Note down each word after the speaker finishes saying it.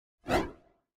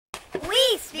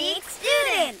speak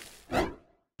student.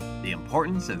 The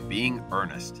importance of being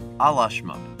earnest, a la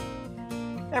Shmoop.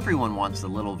 Everyone wants a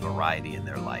little variety in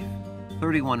their life.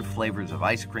 31 flavors of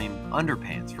ice cream,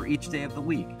 underpants for each day of the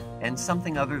week, and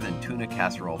something other than tuna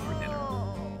casserole for dinner.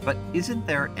 But isn't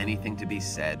there anything to be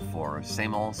said for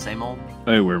same old, same old?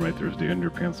 I wear my Thursday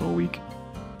underpants all week.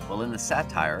 Well, in the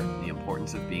satire, The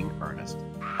Importance of Being Earnest,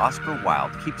 Oscar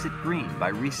Wilde keeps it green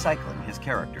by recycling his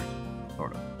characters,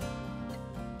 sort of.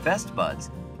 Best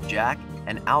buds, Jack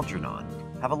and Algernon,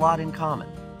 have a lot in common.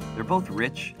 They're both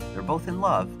rich, they're both in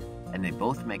love, and they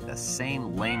both make the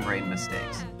same lame-brain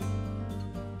mistakes.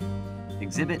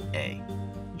 Exhibit A.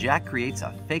 Jack creates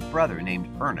a fake brother named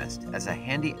Earnest as a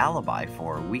handy alibi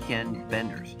for weekend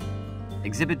benders.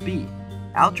 Exhibit B.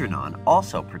 Algernon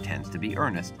also pretends to be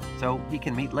Earnest so he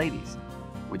can meet ladies.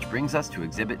 Which brings us to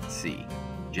Exhibit C.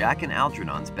 Jack and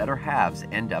Algernon's better halves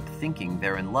end up thinking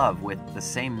they're in love with the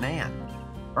same man,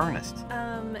 Earnest.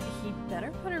 He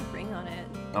better put a ring on it.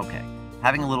 Okay.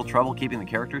 Having a little trouble keeping the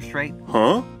characters straight?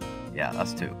 Huh? Yeah,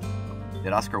 us too.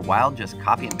 Did Oscar Wilde just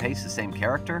copy and paste the same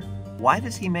character? Why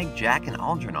does he make Jack and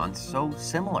Algernon so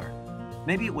similar?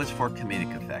 Maybe it was for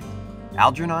comedic effect.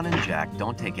 Algernon and Jack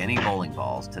don't take any bowling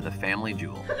balls to the family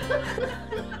jewel.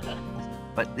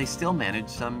 But they still manage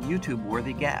some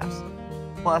YouTube-worthy gaffes.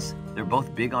 Plus, they're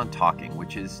both big on talking,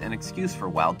 which is an excuse for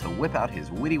Wilde to whip out his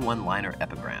witty one-liner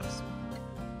epigrams.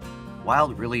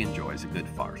 Wilde really enjoys a good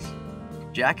farce.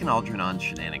 Jack and Algernon's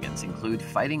shenanigans include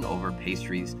fighting over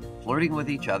pastries, flirting with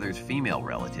each other's female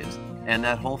relatives, and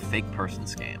that whole fake person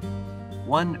scam.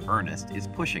 One Earnest is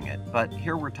pushing it, but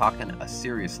here we're talking a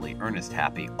seriously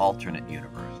Earnest-happy alternate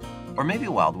universe. Or maybe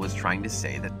Wilde was trying to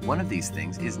say that one of these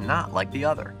things is not like the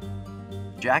other.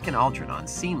 Jack and Algernon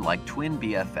seem like twin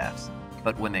BFFs,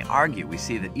 but when they argue, we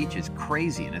see that each is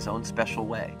crazy in his own special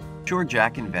way. Sure,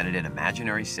 Jack invented an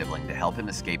imaginary sibling to help him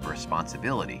escape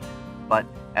responsibility, but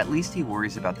at least he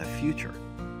worries about the future.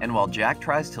 And while Jack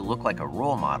tries to look like a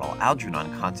role model,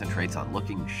 Algernon concentrates on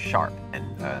looking sharp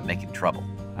and making trouble.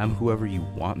 I'm whoever you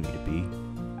want me to be.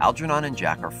 Algernon and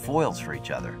Jack are foils for each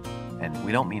other, and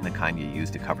we don't mean the kind you use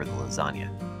to cover the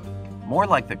lasagna. More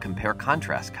like the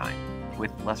compare-contrast kind,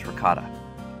 with less ricotta.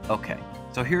 Okay,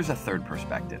 so here's a third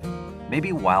perspective.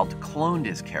 Maybe Wilde cloned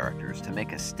his characters to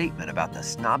make a statement about the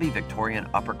snobby Victorian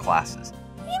upper classes.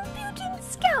 Impudent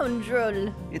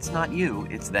scoundrel! It's not you,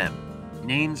 it's them.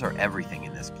 Names are everything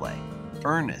in this play.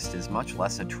 Earnest is much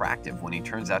less attractive when he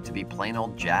turns out to be plain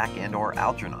old Jack and or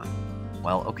Algernon.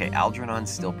 Well, okay,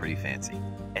 Algernon's still pretty fancy.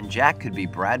 And Jack could be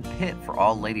Brad Pitt for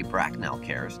all Lady Bracknell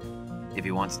cares. If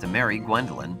he wants to marry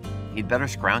Gwendolyn, he'd better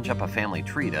scrounge up a family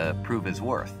tree to prove his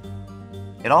worth.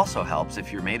 It also helps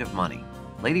if you're made of money.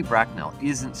 Lady Bracknell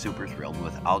isn't super thrilled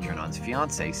with Algernon's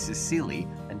fiancée, Cecily,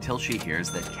 until she hears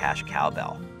that cash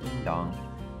cowbell. Ding dong.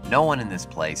 No one in this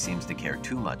play seems to care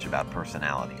too much about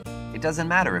personality. It doesn't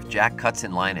matter if Jack cuts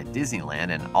in line at Disneyland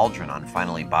and Algernon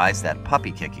finally buys that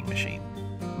puppy-kicking machine.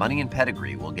 Money and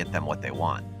pedigree will get them what they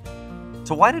want.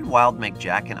 So why did Wilde make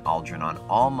Jack and Algernon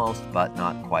almost but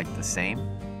not quite the same?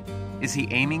 Is he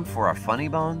aiming for our funny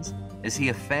bones? Is he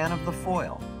a fan of the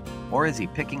foil? Or is he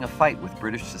picking a fight with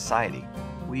British society?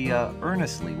 We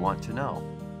earnestly want to know.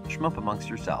 Shmoop amongst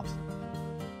yourselves.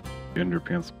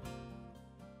 Underpants